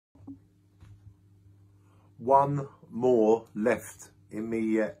One more left in me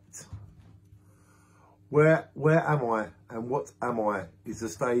yet. Where am I and what am I is the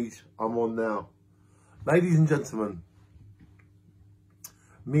stage I'm on now. Ladies and gentlemen,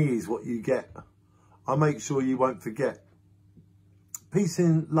 me is what you get. I make sure you won't forget. Peace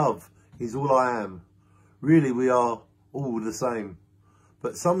and love is all I am. Really, we are all the same.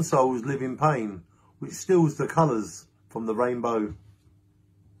 But some souls live in pain, which steals the colours from the rainbow.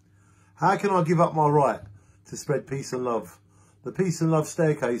 How can I give up my right to spread peace and love? The peace and love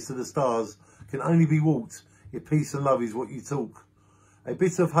staircase to the stars can only be walked if peace and love is what you talk. A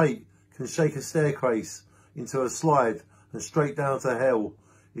bit of hate can shake a staircase into a slide, and straight down to hell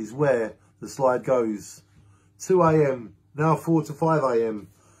is where the slide goes. 2 AM, now 4 to 5 AM.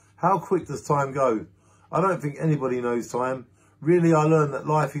 How quick does time go? I don't think anybody knows time. Really, I learned that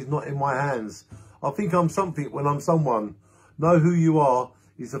life is not in my hands. I think I'm something when I'm someone. Know who you are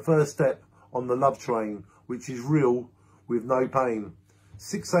is the first step on the love train, which is real with no pain.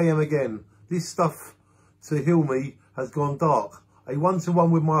 6 AM again. This stuff to heal me has gone dark. A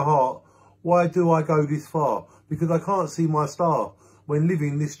one-to-one with my heart. Why do I go this far? Because I can't see my star. When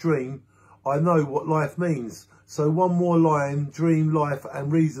living this dream, I know what life means. So one more line, dream, life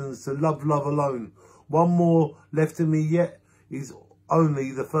and reasons to love, love alone. One more left in me yet is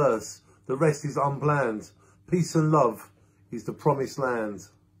only the first. The rest is unplanned. Peace and love is the promised land.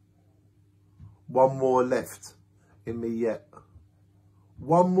 One more left in me yet.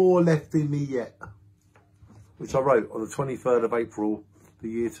 One more left in me yet. Which I wrote on the 23rd of April, the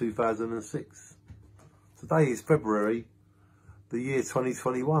year 2006. Today is February, the year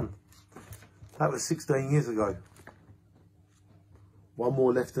 2021. That was 16 years ago. One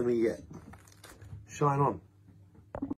more left in me yet. Shine on.